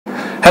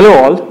Hello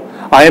all,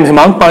 I am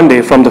Himank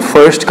Pandey from the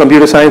first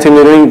Computer Science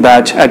Engineering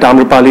batch at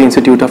Amrapali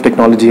Institute of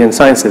Technology and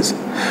Sciences.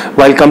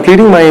 While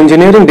completing my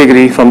engineering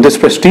degree from this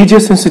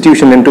prestigious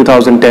institution in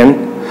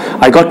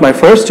 2010, I got my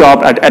first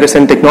job at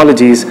Aricent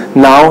Technologies,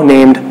 now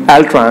named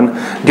Altran,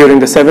 during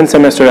the 7th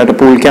semester at a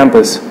Pool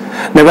campus.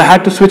 Never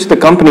had to switch the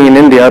company in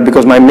India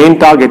because my main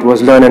target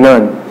was learn and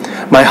earn.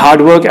 My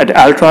hard work at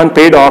Altran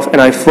paid off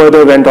and I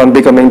further went on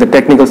becoming the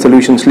technical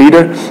solutions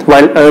leader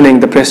while earning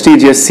the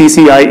prestigious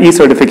CCIE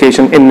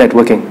certification in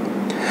networking.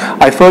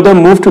 I further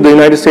moved to the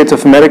United States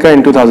of America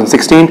in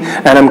 2016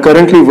 and I'm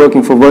currently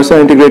working for Versa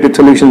Integrated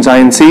Solutions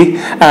Inc.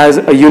 as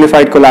a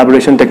Unified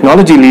Collaboration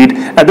Technology Lead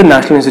at the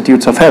National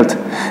Institutes of Health.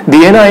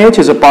 The NIH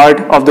is a part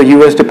of the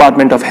US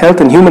Department of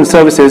Health and Human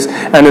Services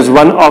and is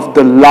one of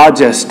the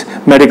largest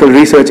medical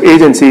research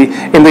agency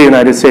in the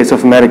United States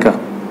of America.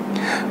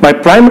 My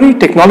primary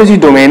technology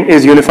domain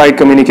is unified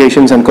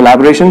communications and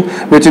collaboration,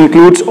 which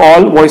includes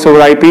all voice over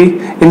IP,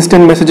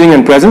 instant messaging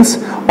and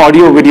presence,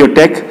 audio video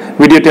tech,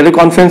 video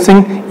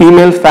teleconferencing,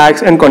 email,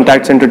 fax, and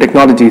contact center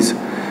technologies.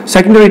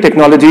 Secondary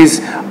technologies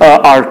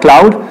are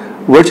cloud,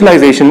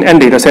 virtualization, and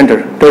data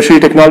center. Tertiary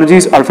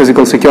technologies are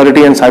physical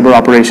security and cyber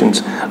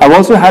operations. I've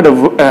also had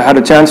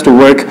a chance to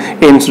work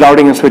in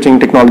routing and switching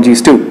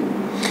technologies too.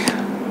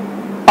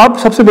 अब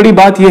सबसे बड़ी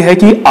बात यह है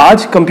कि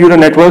आज computer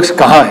networks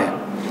कहाँ हैं?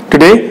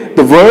 Today,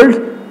 the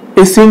world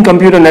is seeing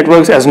computer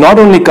networks as not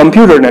only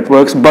computer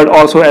networks but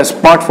also as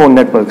smartphone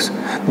networks.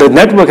 The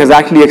network has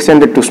actually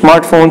extended to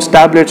smartphones,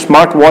 tablets,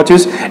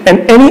 smartwatches, and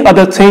any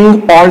other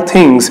thing or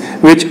things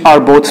which are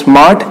both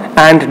smart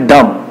and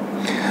dumb.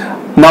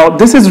 Now,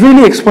 this is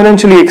really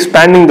exponentially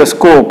expanding the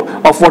scope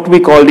of what we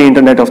call the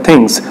Internet of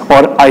Things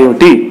or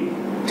IoT.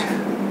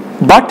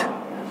 But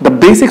the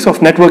basics of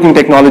networking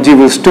technology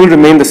will still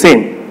remain the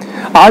same.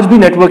 आज भी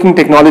networking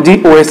technology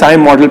OSI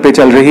model पे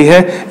चल रही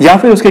है या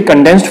फिर उसके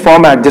condensed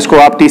format जिसको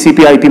आप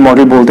TCP/IP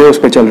मॉडल बोलते हैं उस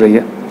पे चल रही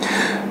है.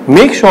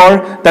 Make sure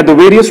that the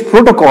various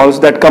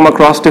protocols that come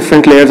across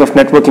different layers of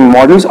networking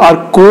models are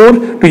core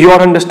to your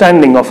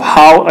understanding of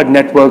how a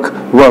network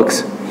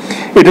works.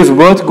 It is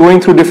worth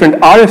going through different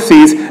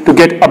RFCs to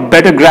get a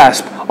better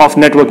grasp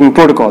of networking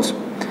protocols.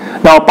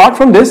 Now, apart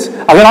from this,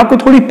 अगर आपको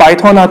थोड़ी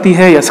Python आती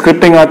है या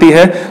scripting आती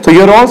है, so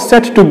you're all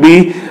set to be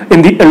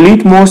in the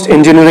elite most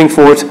engineering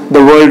force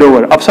the world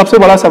over. अब सबसे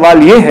बड़ा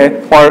सवाल ये है,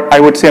 or I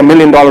would say $1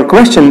 million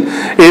question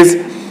is,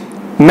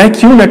 मैं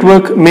क्यों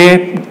network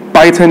में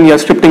Python या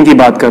scripting की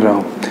बात कर रहा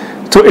हूँ?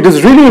 So it is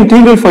really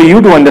integral for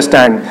you to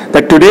understand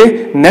that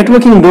today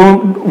networking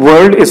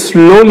world is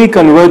slowly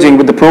converging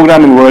with the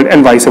programming world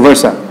and vice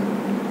versa.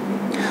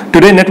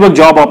 Today, network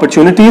job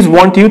opportunities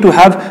want you to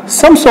have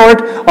some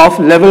sort of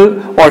level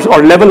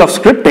or level of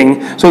scripting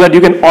so that you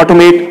can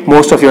automate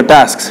most of your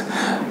tasks.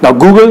 Now,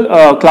 Google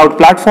Cloud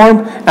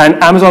Platform and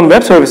Amazon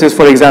Web Services,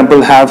 for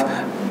example, have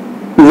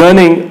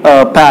learning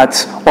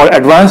paths or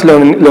advanced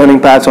learning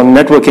paths on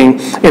networking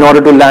in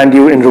order to land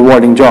you in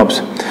rewarding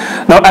jobs.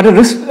 Now, at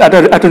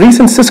a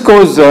recent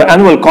Cisco's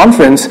annual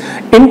conference,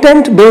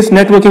 intent-based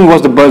networking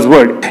was the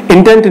buzzword.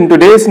 Intent in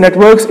today's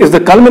networks is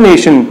the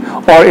culmination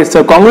or it's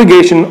a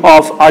congregation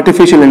of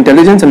artificial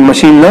intelligence and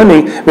machine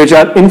learning which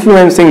are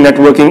influencing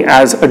networking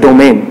as a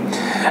domain.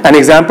 An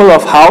example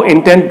of how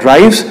intent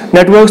drives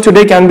networks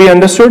today can be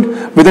understood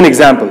with an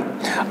example.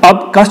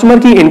 अब customer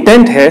की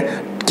intent है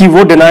कि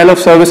वो denial of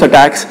service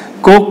attacks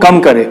को कम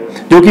करे,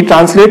 जो कि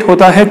translate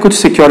होता है कुछ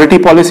सिक्योरिटी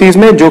पॉलिसीज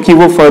में, जो कि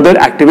वो फर्दर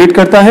एक्टिवेट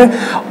करता है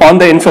on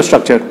the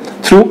infrastructure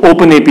through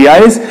open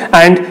APIs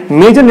and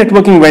major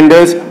networking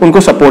vendors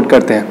उनको सपोर्ट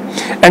करते हैं.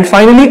 एंड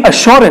फाइनली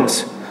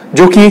अश्योरेंस,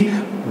 जो कि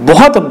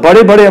बहुत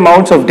बड़े बड़े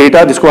अमाउंट्स ऑफ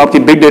डेटा जिसको आपकी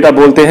बिग डेटा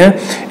बोलते हैं,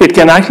 it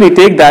can actually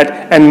take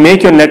that and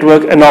make your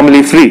network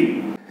anomaly free.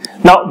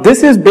 Now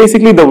this is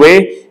basically the way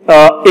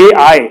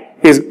AI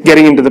is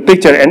getting into the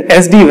picture, and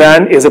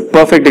SD-WAN is a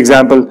perfect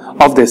example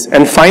of this.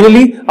 And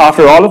finally,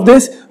 after all of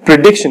this,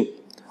 prediction,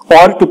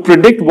 or to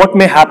predict what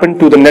may happen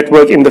to the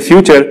network in the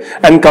future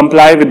and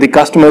comply with the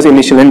customer's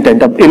initial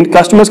intent. In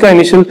customer's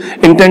initial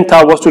intent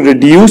was to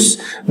reduce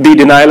the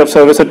denial of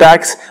service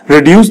attacks,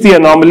 reduce the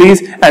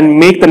anomalies, and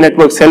make the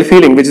network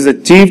self-healing, which is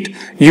achieved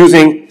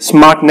using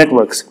smart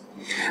networks.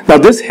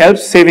 Now, this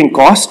helps saving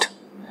cost.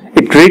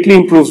 It greatly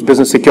improves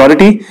business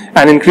security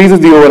and increases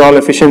the overall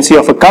efficiency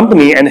of a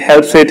company and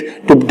helps it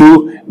to do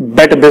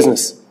better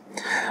business.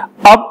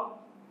 अब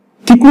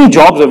कितनी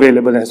jobs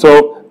available हैं? So,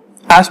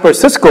 as per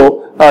Cisco,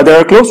 there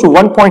are close to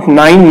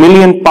 1.9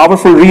 million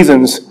powerful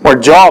reasons or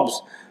jobs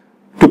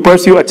to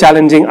pursue a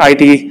challenging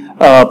IT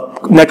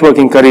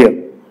networking career.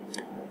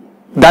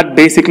 That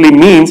basically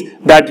means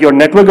that your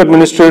network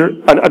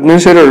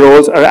administrator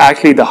roles are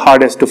actually the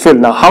hardest to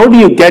fill. Now, how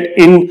do you get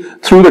in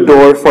through the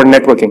door for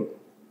networking?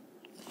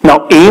 Now,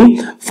 aim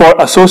for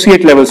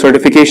associate level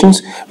certifications,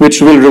 which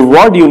will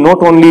reward you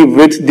not only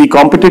with the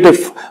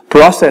competitive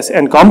process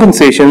and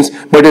compensations,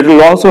 but it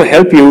will also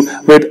help you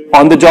with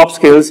on-the-job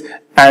skills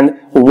and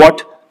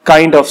what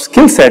kind of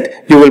skill set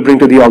you will bring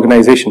to the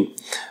organization.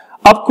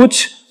 अब कुछ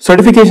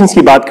certifications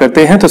की बात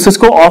करते हैं, तो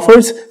Cisco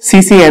offers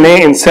CCNA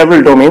in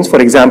several domains,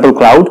 for example,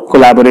 cloud,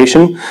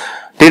 collaboration,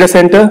 data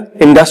center,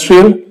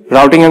 industrial,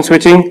 routing and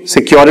switching,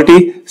 security,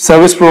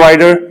 service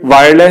provider,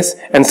 wireless,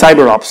 and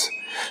cyber ops.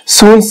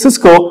 Soon,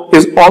 Cisco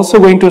is also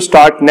going to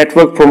start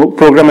network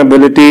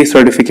programmability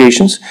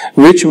certifications,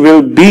 which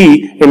will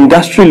be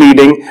industry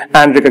leading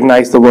and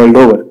recognized the world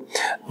over.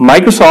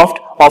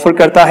 Microsoft offer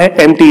करता है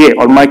MTA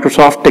और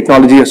Microsoft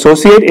Technology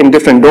Associate in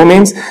different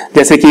domains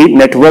जैसे कि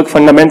Network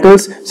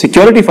Fundamentals,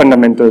 Security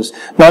Fundamentals.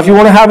 Now, if you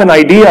want to have an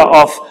idea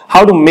of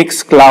how to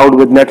mix cloud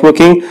with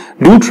networking,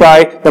 do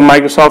try the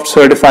Microsoft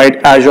Certified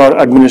Azure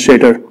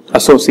Administrator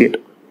Associate.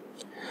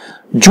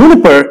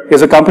 Juniper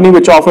is a company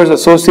which offers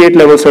associate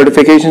level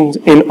certifications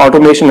in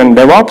automation and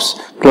DevOps,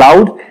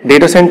 cloud,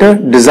 data center,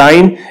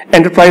 design,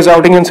 enterprise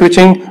routing and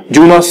switching,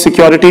 Junos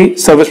security,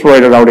 service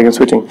provider routing and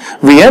switching.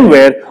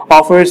 VMware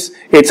offers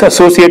its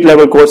associate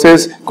level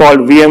courses called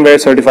VMware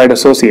Certified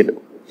Associate.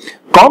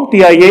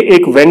 CompTIA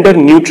एक vendor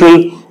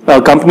neutral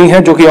company है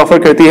जो कि offer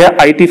करती है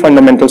IT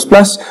fundamentals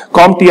plus,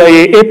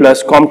 CompTIA A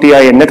plus,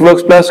 CompTIA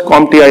networks plus,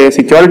 CompTIA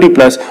security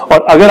plus,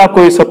 और अगर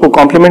आपको इस सबको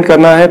कॉम्प्लीमेंट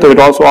करना है तो it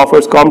also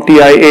offers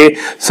CompTIA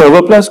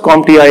server plus,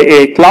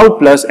 CompTIA cloud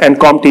plus and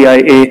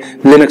CompTIA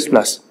Linux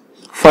plus.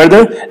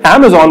 Further,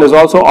 Amazon is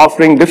also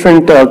offering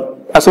different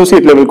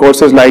associate level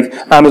courses like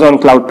Amazon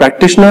Cloud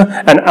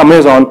Practitioner and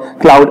Amazon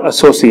Cloud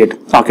Associate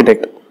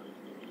Architect.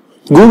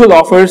 Google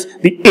offers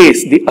the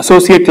ACE, the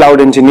Associate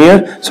Cloud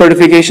Engineer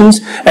certifications.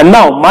 And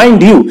now,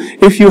 mind you,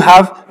 if you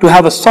have to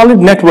have a solid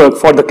network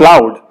for the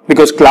cloud,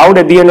 because cloud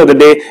at the end of the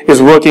day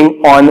is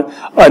working on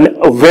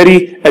a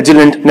very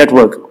agilent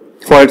network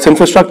for its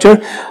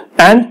infrastructure,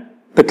 and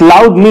the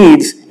cloud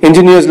needs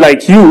engineers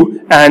like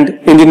you and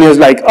engineers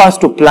like us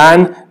to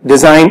plan,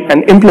 design,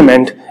 and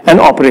implement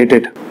and operate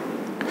it.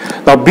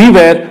 Now,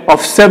 beware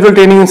of several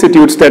training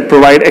institutes that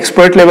provide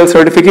expert level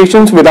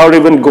certifications without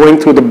even going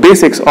through the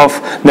basics of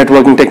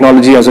networking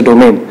technology as a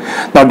domain.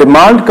 Now,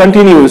 demand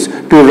continues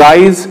to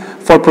rise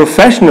for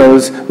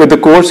professionals with the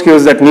core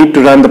skills that need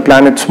to run the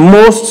planet's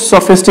most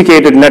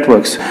sophisticated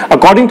networks.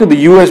 According to the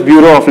US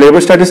Bureau of Labor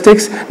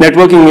Statistics,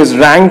 networking is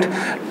ranked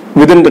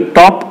within the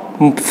top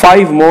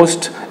 5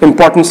 most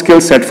important skill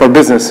set for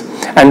business,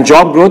 and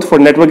job growth for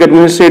network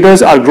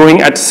administrators are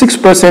growing at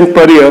 6%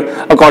 per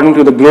year according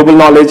to the Global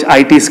Knowledge,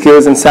 IT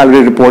Skills and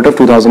Salary Report of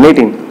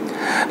 2018.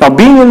 Now,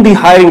 being in the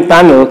hiring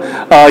panel,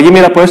 ये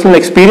मेरा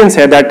personal experience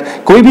है that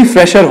कोई भी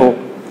fresher हो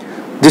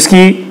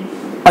जिसकी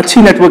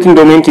अच्छी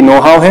networking domain की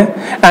know-how है,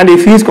 and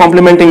if he is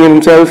complementing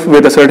himself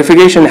with a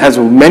certification, has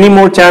many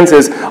more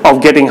chances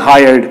of getting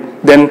hired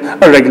than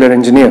a regular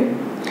engineer.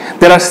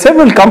 There are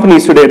several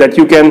companies today that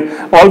you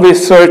can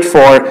always search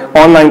for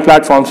online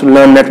platforms to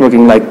learn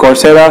networking like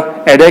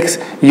Coursera, edX,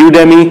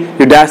 Udemy,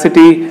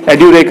 Udacity,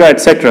 Edureka,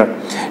 etc.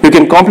 You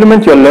can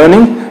complement your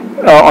learning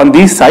on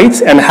these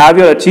sites and have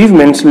your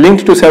achievements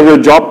linked to several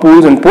job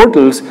pools and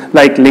portals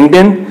like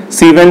LinkedIn,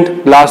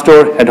 Cvent,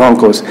 Glassdoor,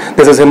 Headhunters.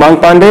 This is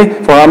Himank Pandey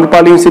for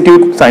Amrapali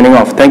Institute signing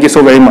off. Thank you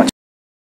so very much.